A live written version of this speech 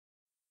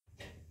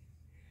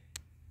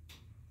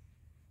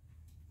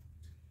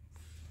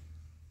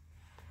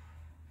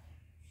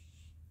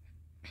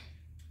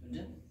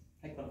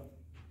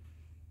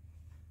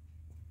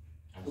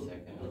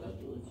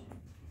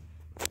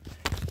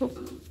Stop.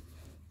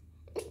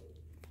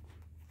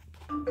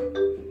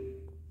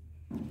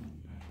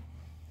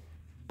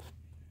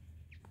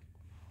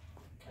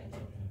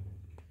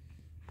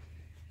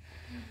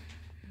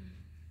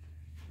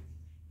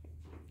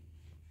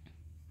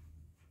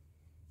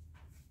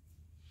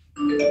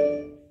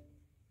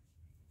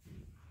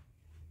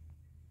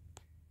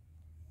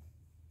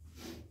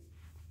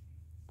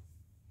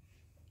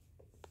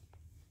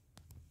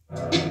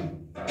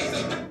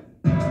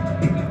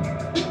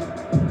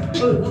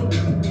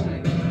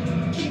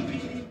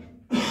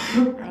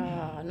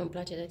 Nu-mi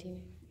place de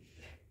tine.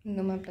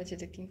 Nu mai place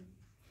de tine.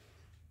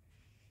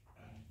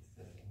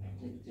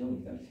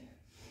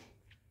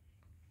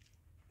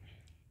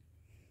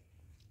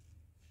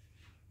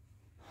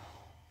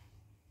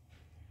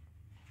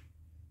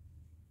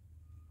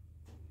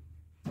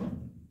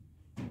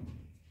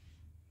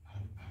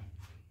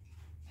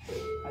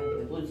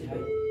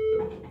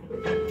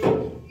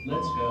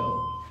 Let's go.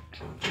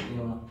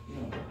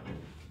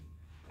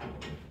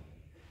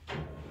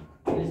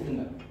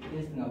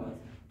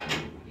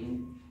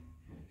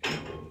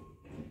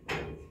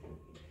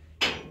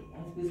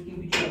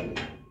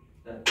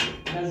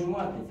 La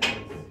jumate ți-am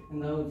zis,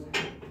 când auzi.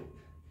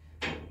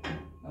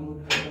 Am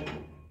urcat.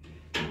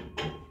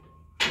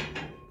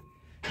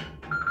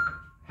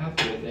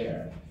 Halfway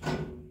there.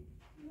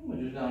 Nu mă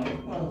joci, am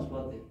urcat în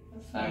spate.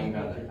 Stai în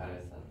gata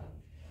care s-a dat.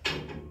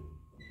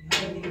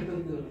 Hai, adică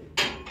pe gâră.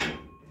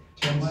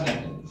 10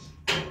 seconds.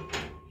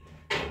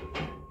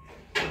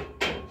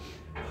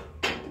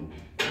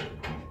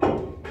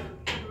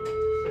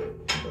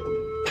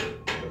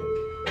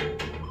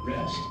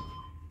 Rest.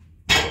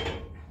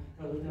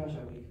 Du-te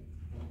așa, pic.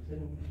 Să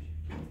nu faci.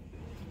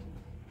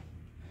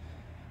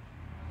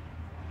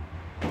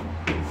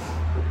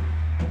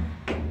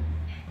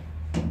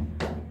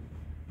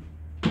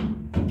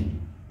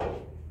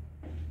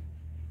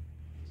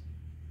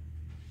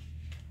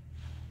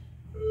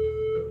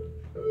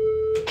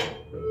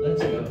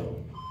 Let's go.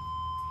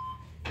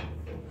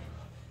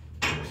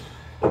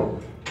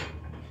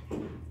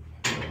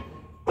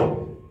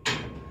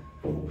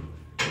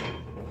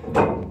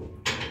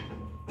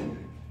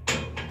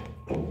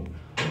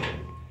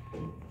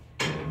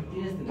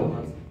 Cine stânga în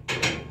față?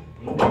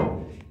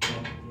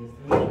 Cine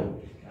stânga așa?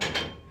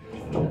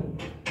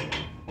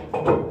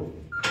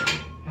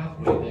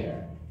 Halfway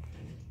there.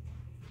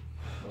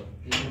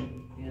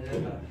 Cine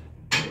dreapta?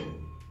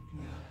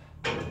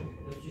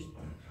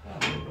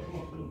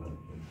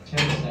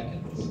 10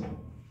 seconds.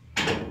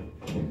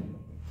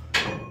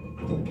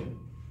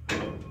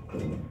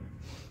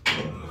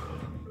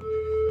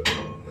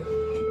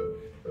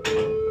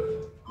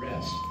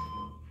 Rest.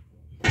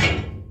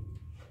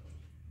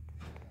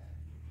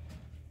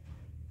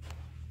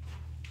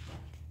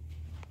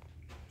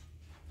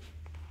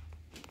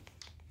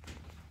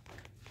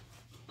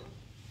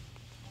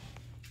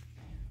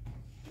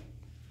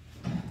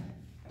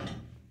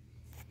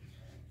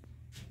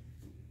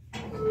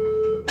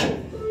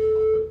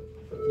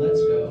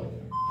 Let's go.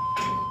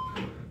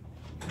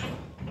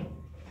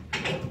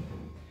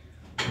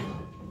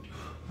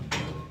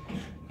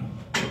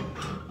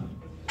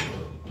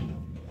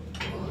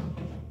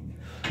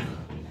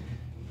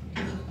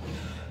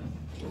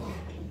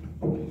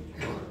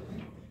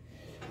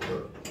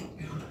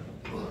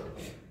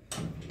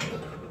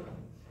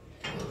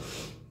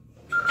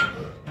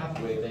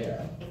 Halfway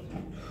there.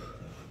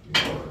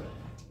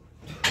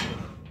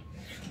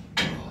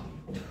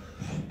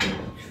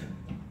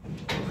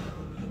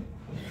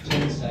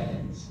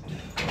 Seconds.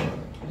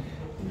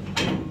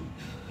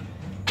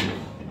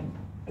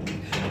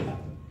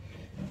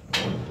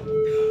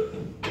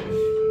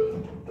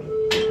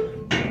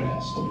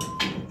 Rest.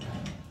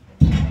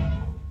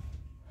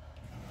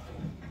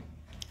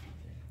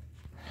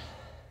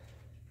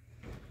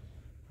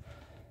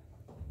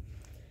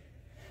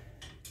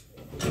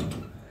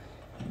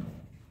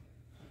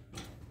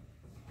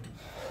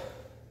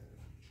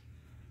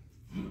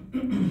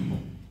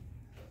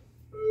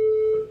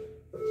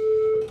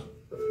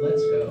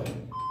 Let's go.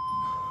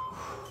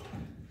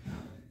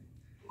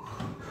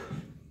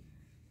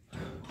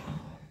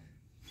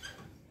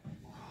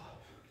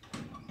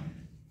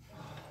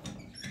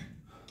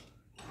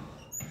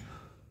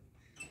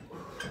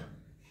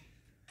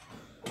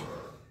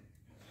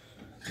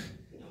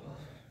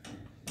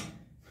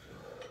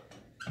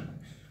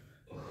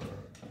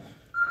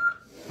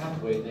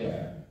 Halfway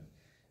there.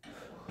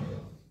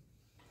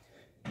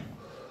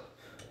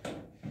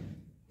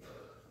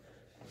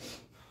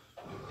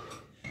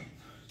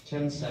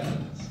 Ten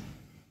seconds.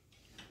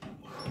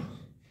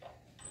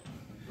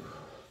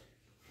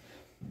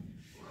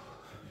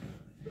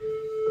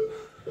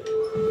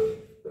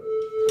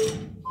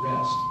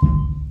 Rest.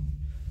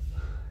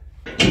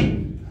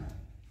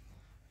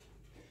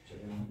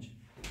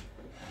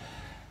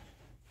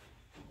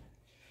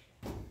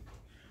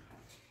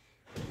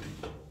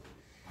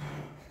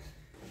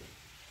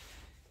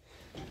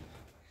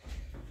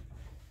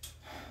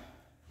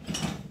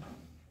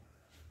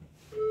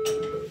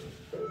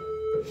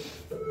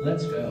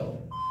 Let's go.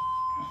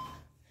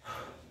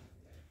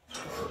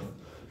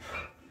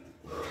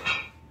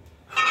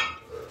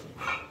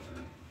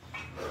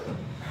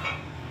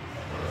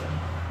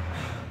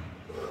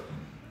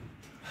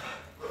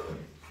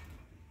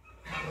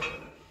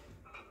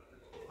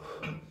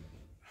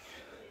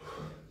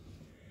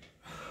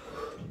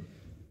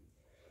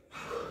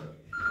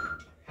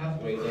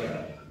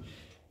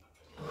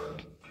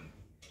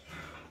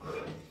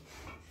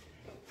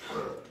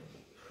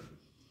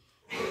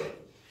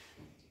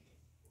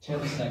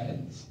 10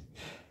 seconds.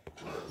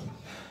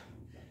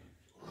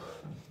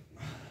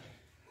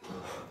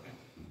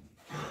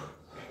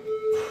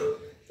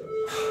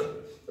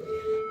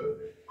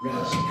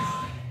 Rest.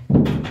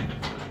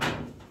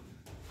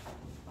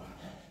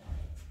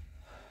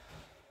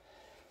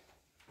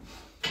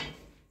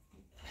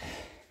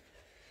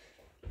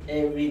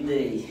 Every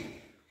day,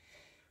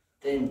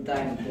 10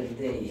 times a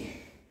day,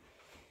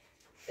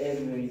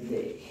 every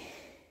day.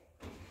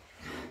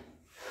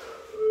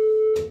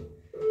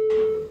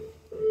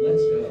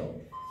 Let's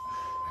go.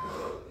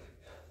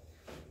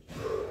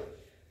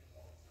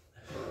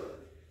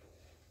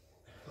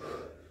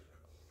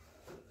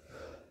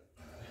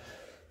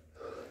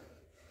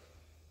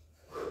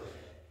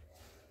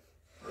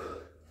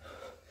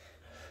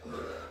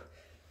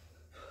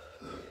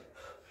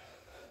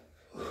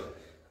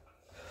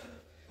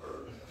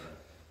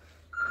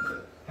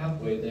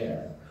 Halfway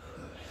there.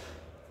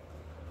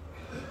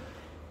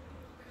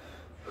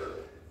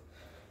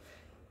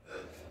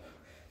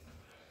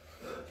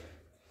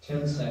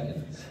 Ten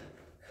seconds.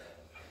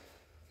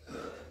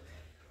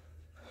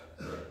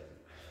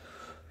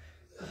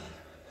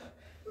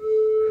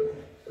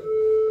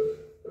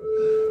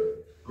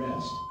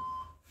 Rest.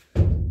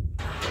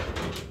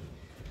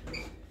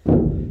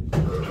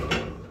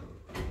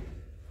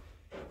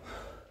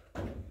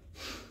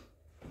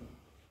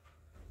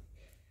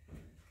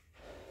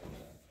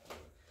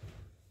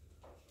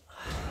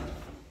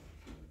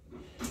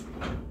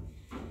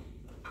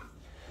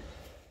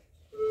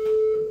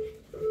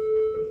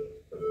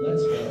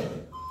 Let's go.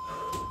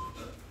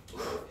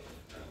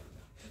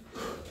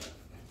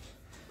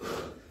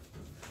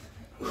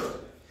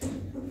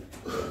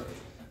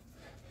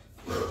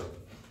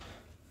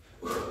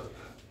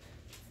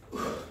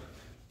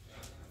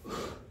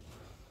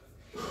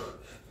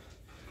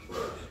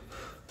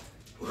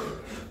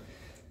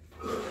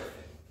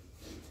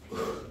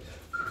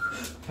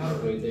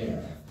 Halfway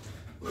there.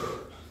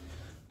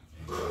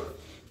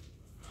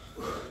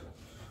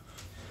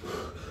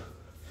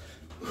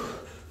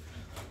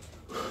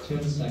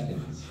 Ten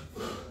seconds.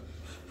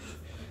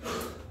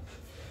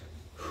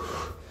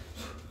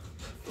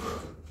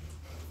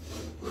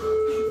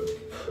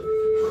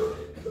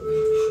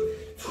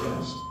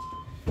 Rest.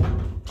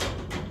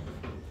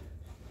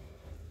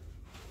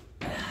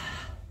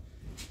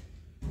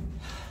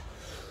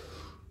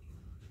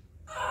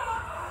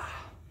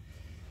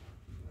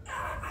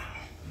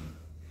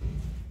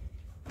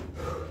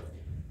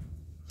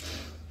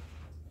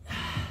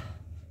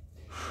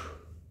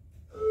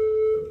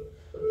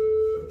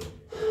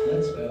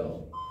 Let's go.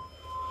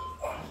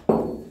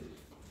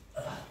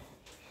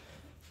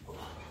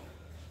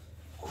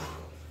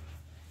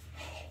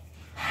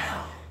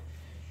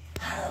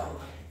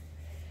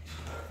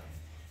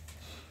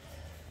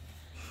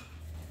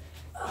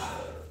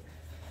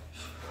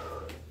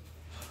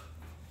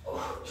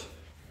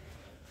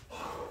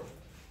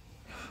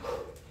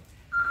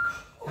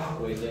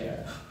 Halfway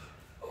there.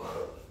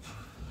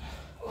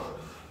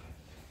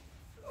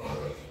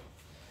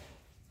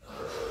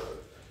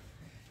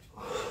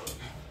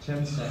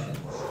 Ten seconds.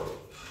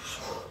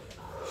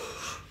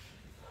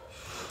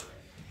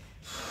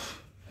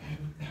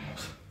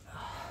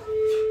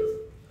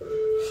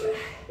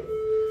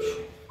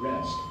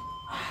 Rest.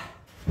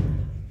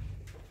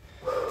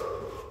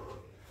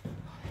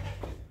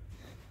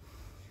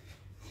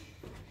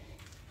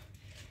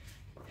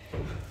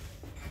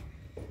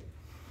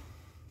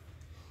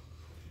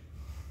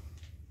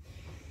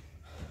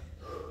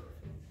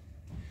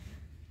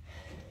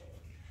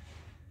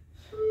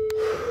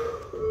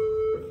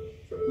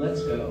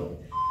 Let's go.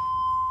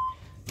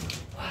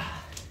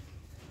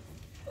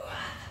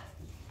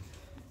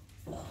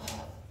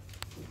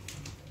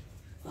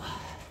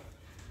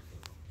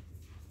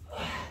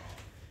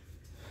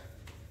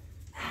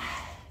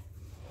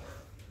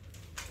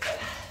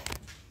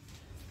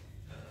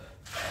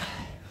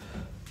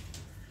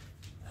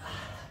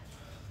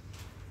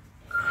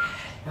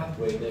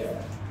 Halfway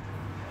there.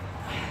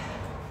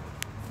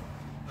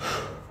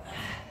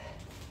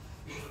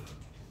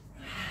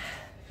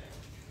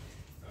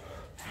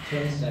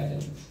 Ten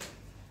seconds.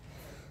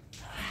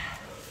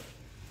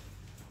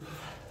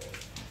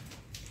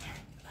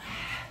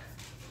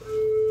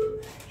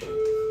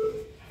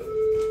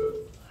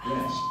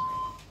 Rest.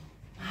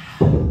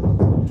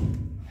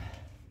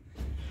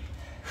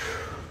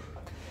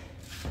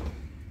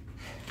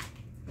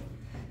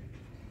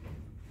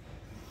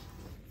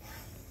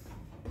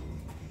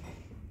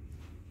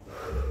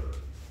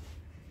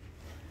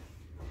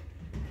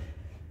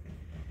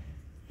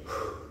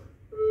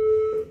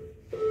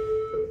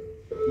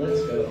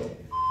 Let's go.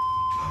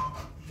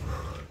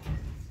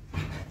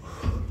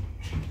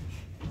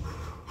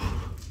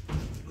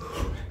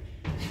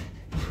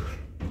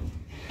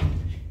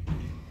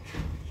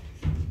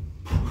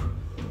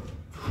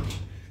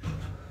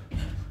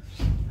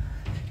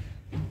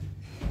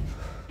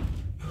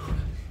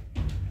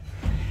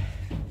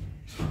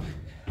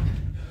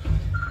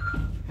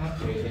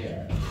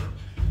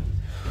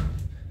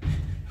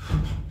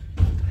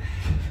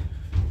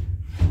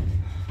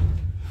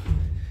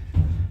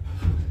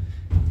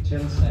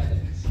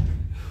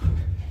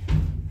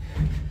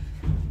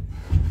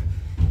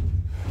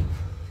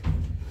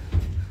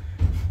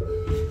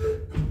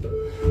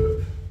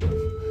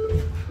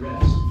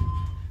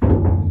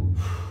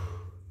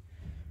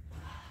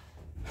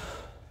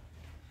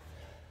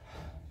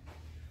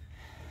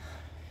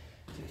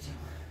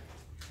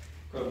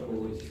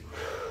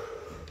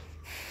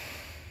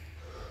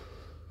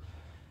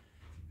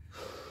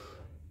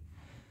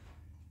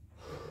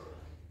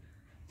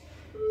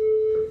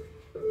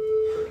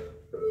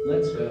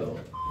 Let's go.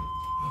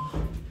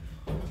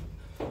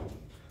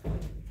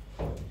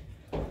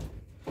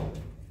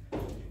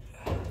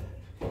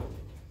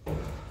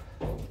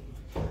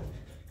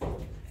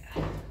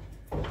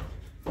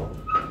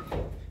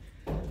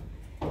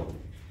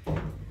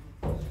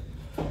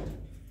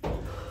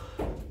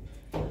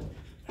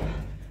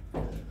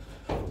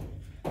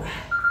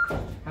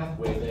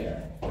 Halfway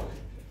there.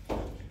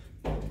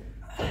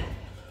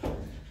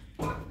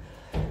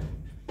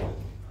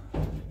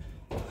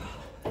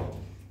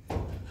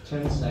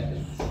 Ten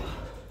seconds.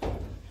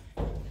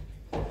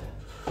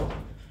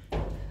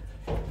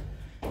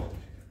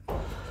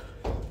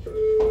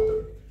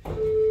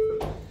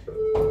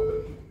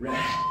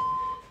 Rest.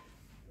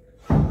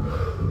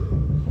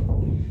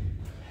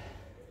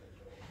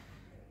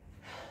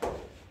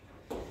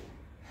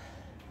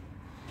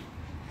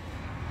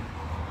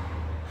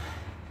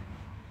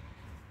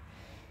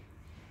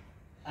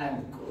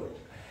 I'm cool.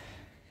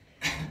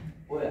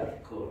 We're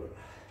cool.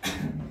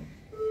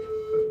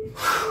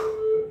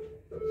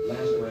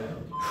 Last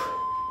round.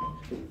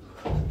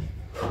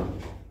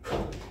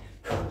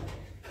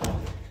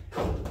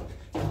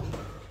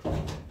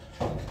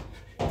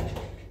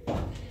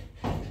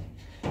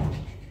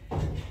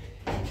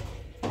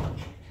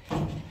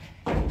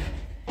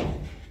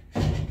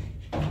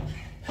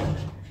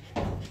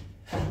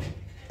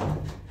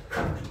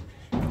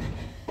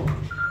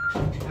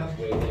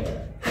 Halfway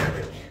there.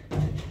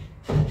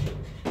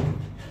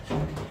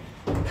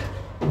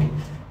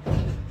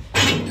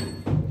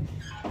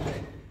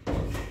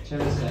 10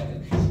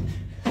 seconds.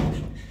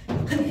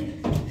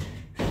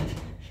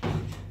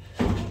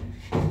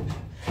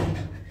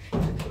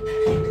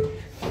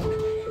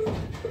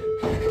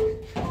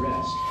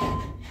 Rest.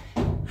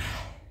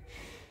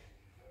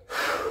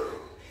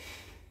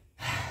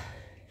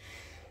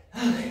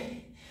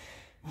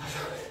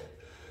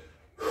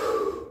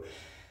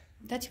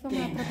 Dați-vă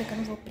mai aproape că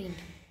nu vă prind.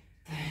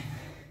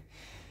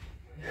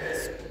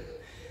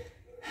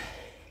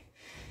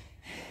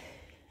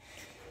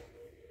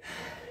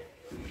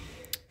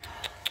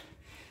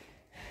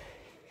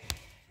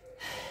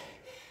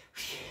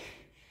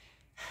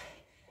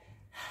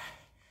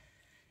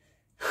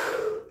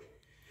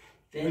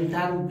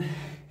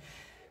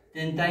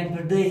 Ten times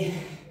per day.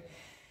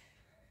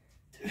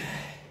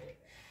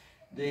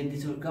 Doing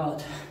this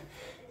workout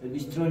will be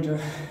stronger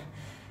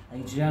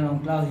like Giuliano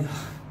and Claudio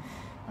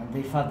and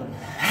their father.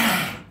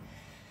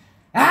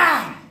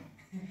 Ah!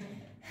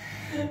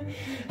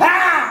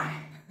 Ah!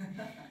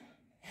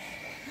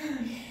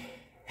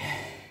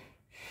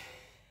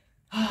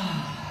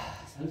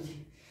 Ah! Salute.